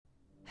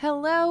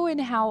Hello,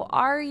 and how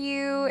are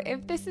you?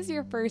 If this is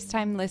your first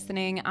time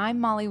listening, I'm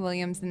Molly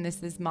Williams, and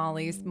this is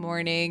Molly's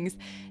Mornings.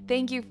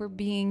 Thank you for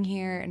being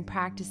here and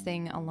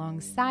practicing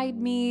alongside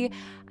me.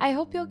 I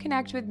hope you'll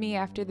connect with me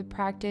after the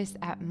practice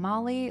at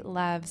Molly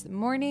Loves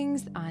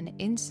Mornings on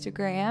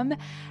Instagram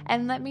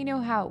and let me know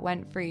how it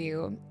went for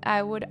you.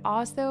 I would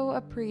also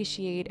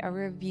appreciate a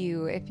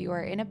review if you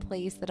are in a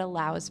place that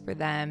allows for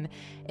them.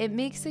 It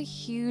makes a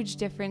huge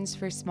difference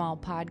for small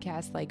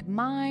podcasts like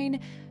mine,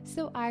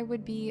 so I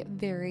would be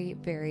very,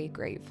 very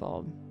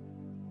grateful.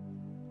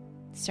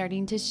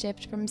 Starting to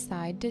shift from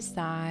side to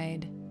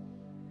side,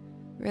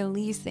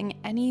 releasing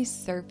any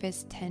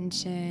surface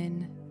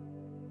tension,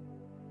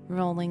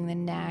 rolling the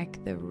neck,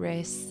 the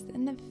wrists,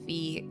 and the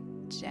feet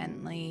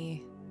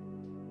gently,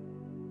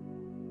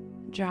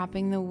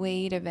 dropping the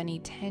weight of any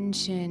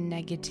tension,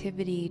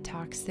 negativity,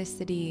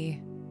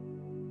 toxicity,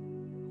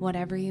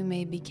 whatever you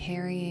may be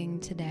carrying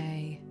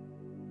today.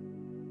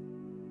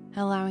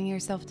 Allowing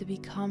yourself to be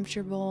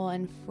comfortable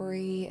and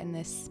free in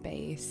this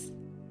space.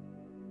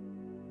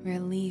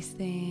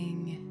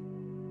 Releasing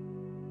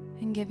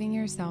and giving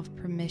yourself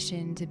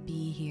permission to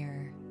be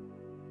here,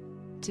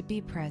 to be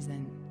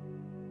present.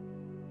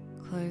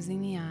 Closing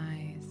the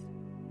eyes,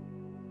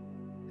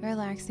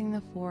 relaxing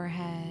the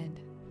forehead,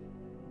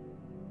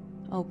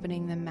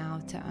 opening the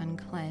mouth to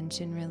unclench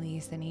and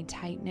release any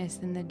tightness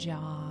in the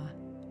jaw,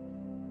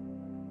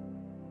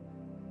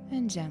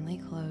 and gently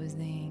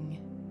closing.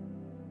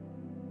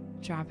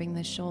 Dropping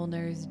the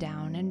shoulders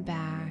down and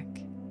back,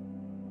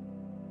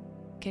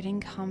 getting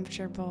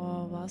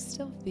comfortable while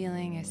still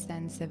feeling a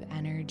sense of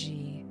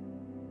energy.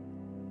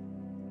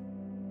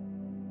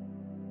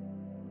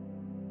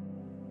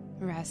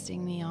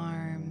 Resting the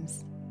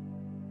arms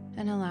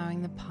and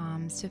allowing the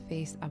palms to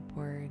face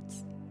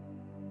upwards,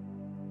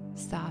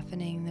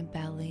 softening the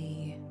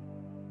belly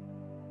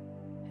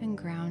and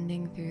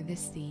grounding through the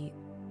seat.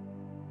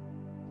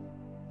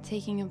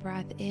 Taking a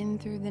breath in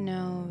through the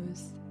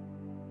nose,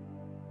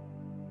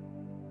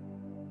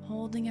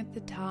 holding at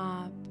the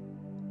top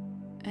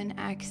and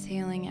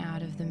exhaling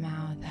out of the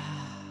mouth.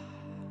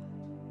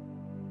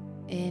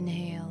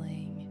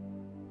 Inhaling,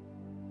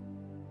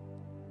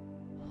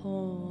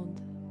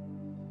 hold,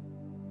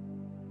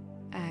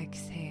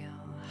 exhale.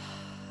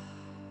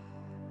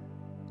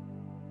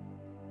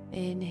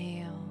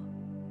 Inhale,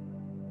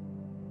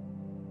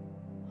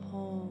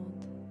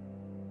 hold,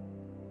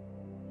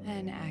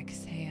 and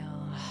exhale.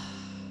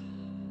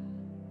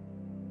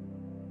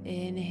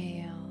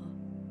 Inhale,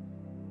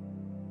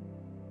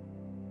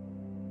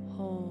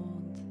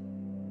 hold,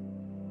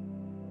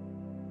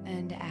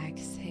 and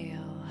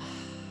exhale.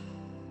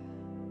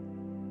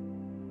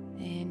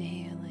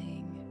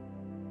 Inhaling,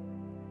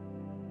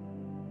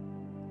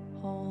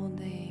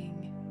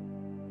 holding,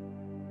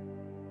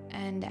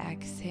 and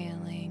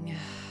exhaling.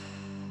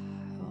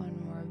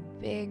 One more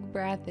big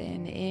breath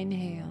in.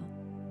 Inhale,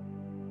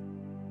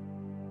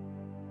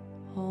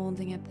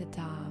 holding at the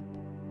top,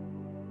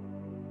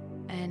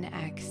 and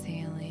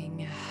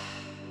exhaling.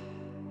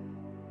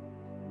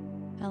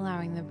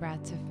 Allowing the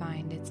breath to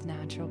find its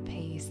natural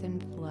pace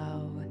and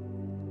flow.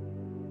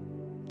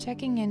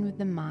 Checking in with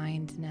the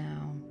mind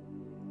now.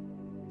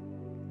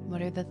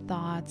 What are the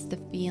thoughts, the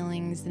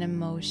feelings, and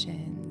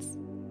emotions?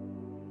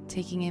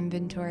 Taking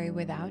inventory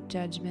without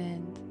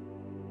judgment,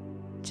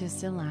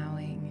 just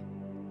allowing.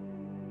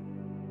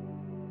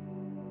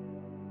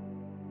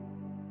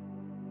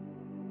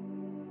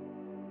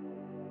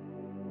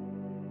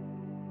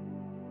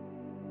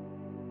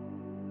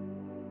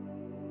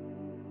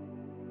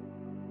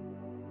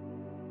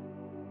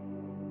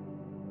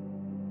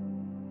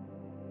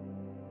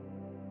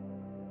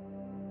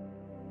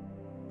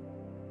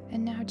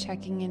 And now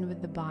checking in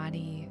with the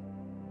body.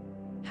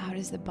 How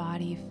does the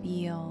body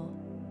feel?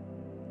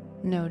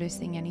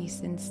 Noticing any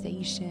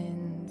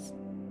sensations.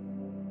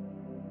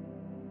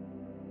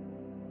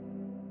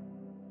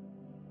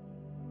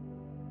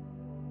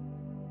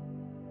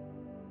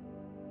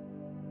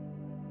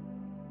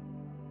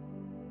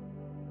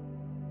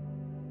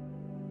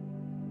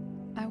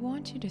 I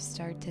want you to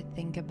start to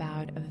think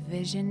about a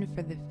vision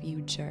for the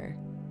future.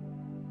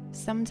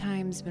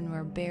 Sometimes when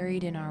we're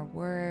buried in our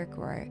work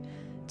or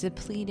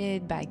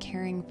depleted by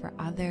caring for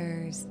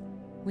others,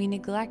 we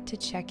neglect to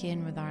check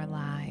in with our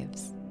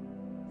lives,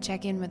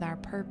 check in with our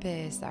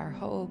purpose, our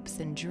hopes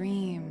and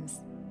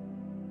dreams,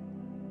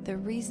 the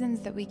reasons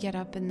that we get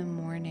up in the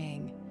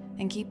morning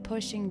and keep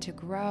pushing to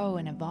grow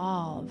and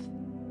evolve.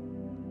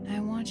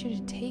 I want you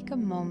to take a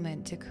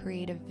moment to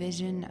create a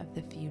vision of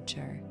the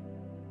future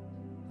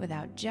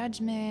without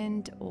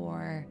judgment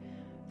or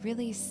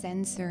really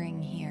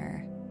censoring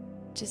here,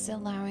 just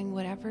allowing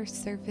whatever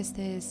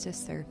surfaces to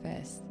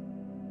surface.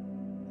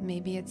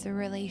 Maybe it's a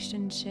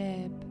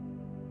relationship,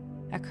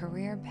 a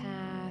career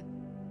path,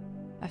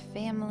 a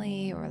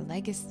family or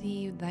legacy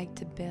you'd like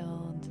to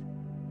build,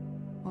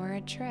 or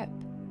a trip.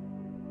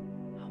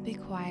 I'll be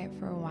quiet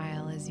for a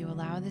while as you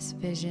allow this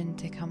vision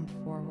to come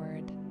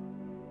forward.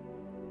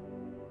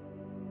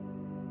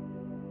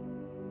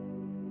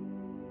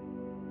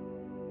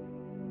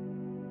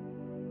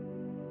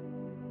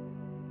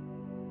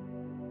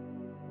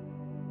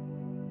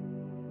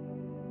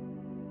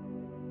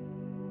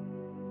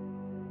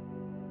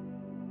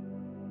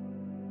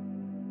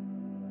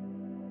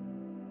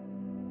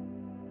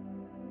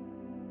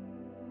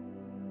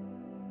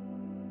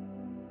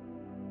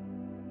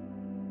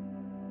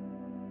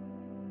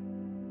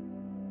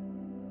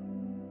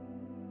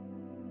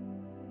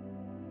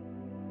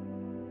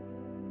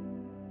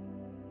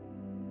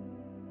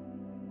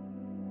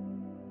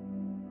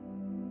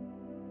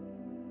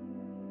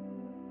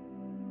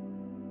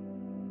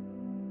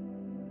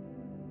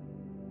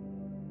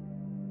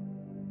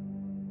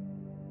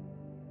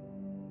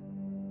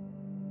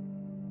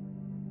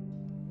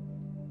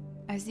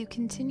 As you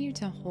continue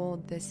to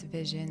hold this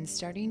vision,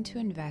 starting to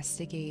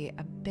investigate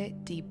a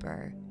bit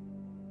deeper,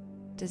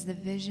 does the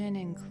vision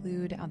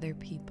include other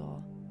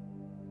people?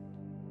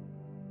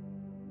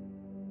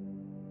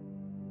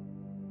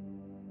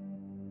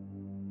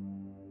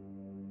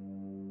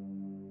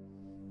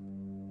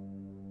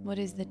 What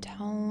is the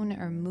tone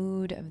or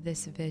mood of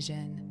this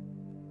vision?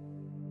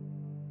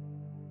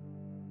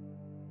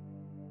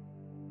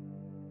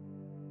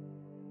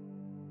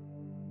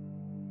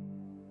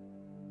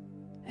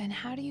 And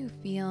how do you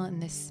feel in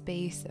this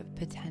space of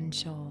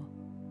potential?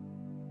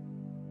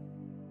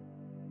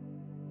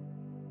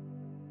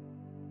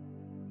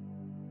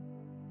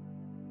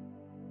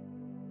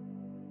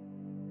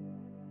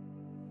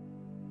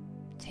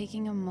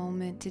 Taking a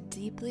moment to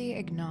deeply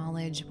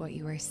acknowledge what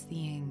you are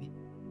seeing,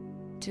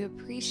 to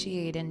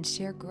appreciate and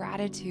share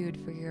gratitude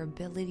for your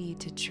ability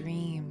to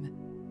dream.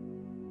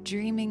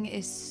 Dreaming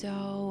is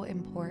so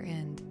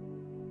important,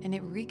 and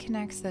it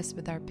reconnects us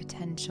with our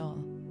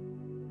potential.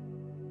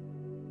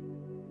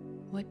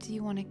 What do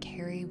you want to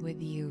carry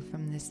with you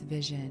from this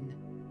vision?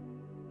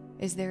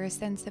 Is there a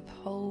sense of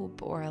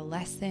hope or a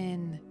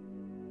lesson,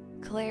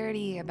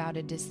 clarity about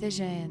a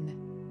decision,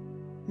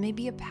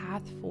 maybe a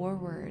path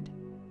forward?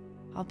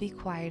 I'll be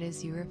quiet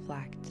as you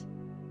reflect.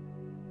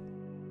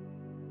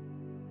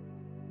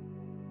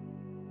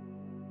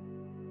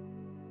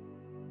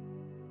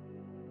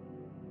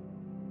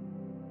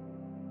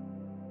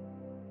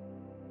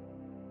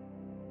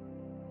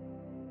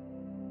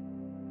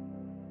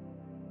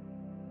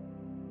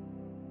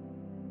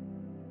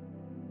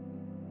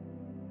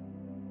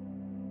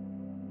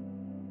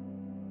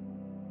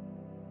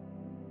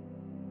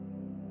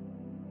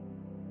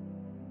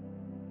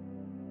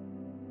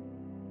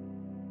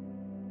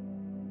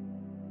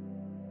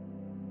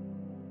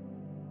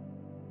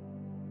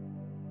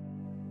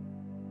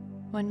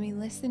 When we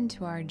listen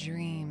to our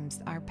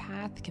dreams, our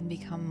path can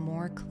become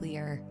more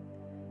clear.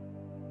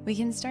 We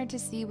can start to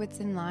see what's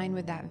in line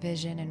with that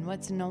vision and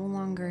what's no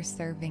longer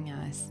serving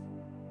us.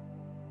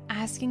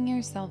 Asking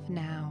yourself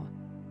now,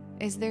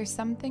 is there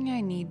something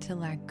I need to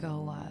let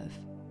go of?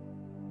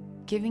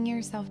 Giving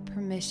yourself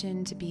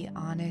permission to be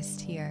honest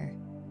here,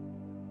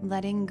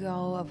 letting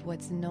go of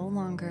what's no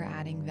longer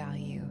adding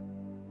value.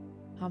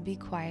 I'll be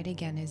quiet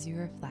again as you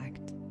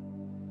reflect.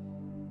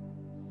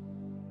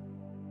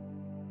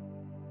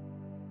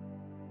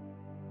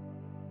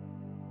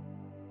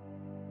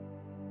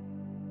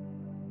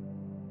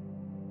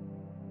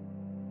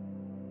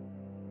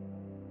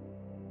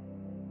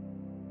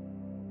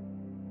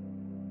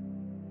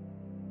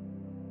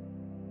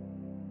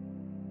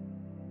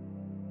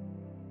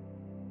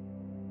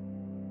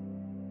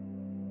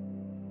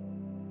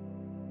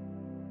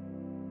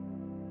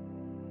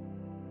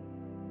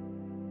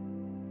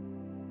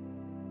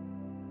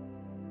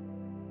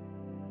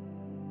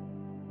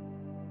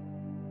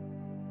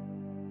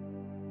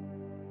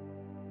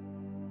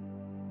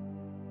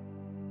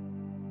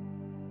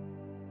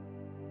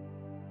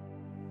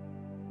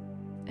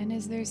 And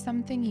is there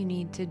something you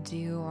need to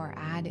do or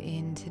add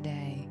in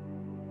today?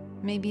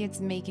 Maybe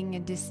it's making a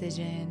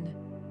decision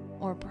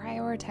or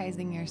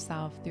prioritizing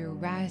yourself through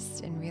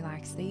rest and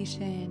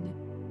relaxation.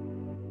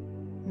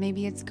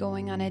 Maybe it's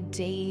going on a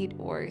date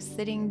or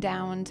sitting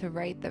down to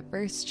write the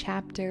first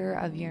chapter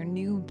of your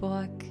new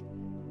book.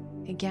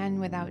 Again,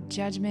 without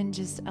judgment,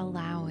 just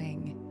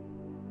allowing.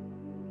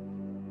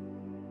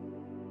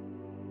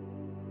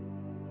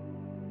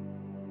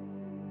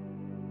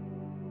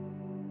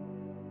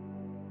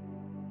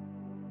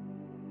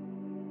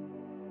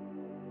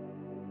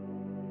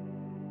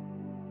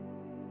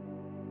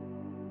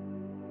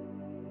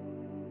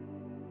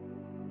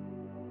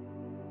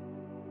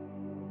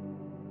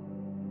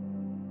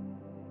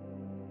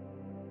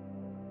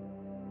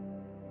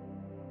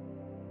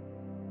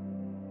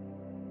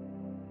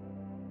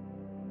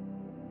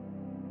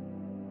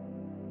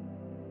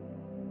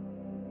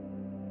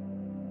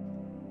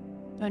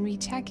 When we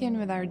check in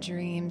with our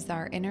dreams,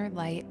 our inner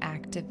light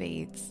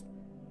activates.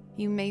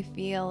 You may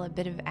feel a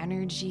bit of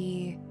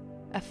energy,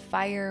 a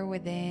fire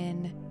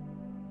within,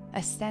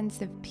 a sense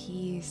of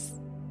peace,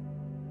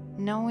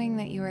 knowing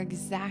that you are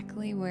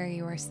exactly where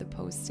you are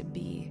supposed to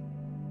be,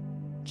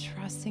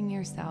 trusting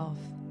yourself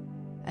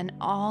and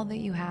all that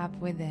you have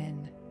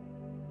within.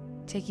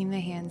 Taking the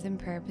hands in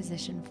prayer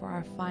position for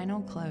our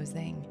final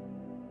closing.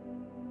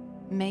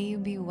 May you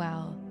be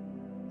well.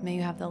 May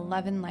you have the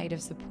love and light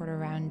of support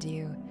around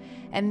you.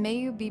 And may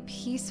you be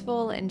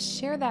peaceful and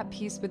share that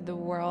peace with the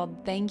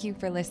world. Thank you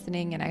for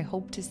listening, and I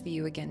hope to see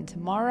you again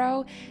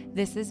tomorrow.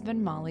 This has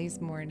been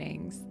Molly's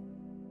Mornings.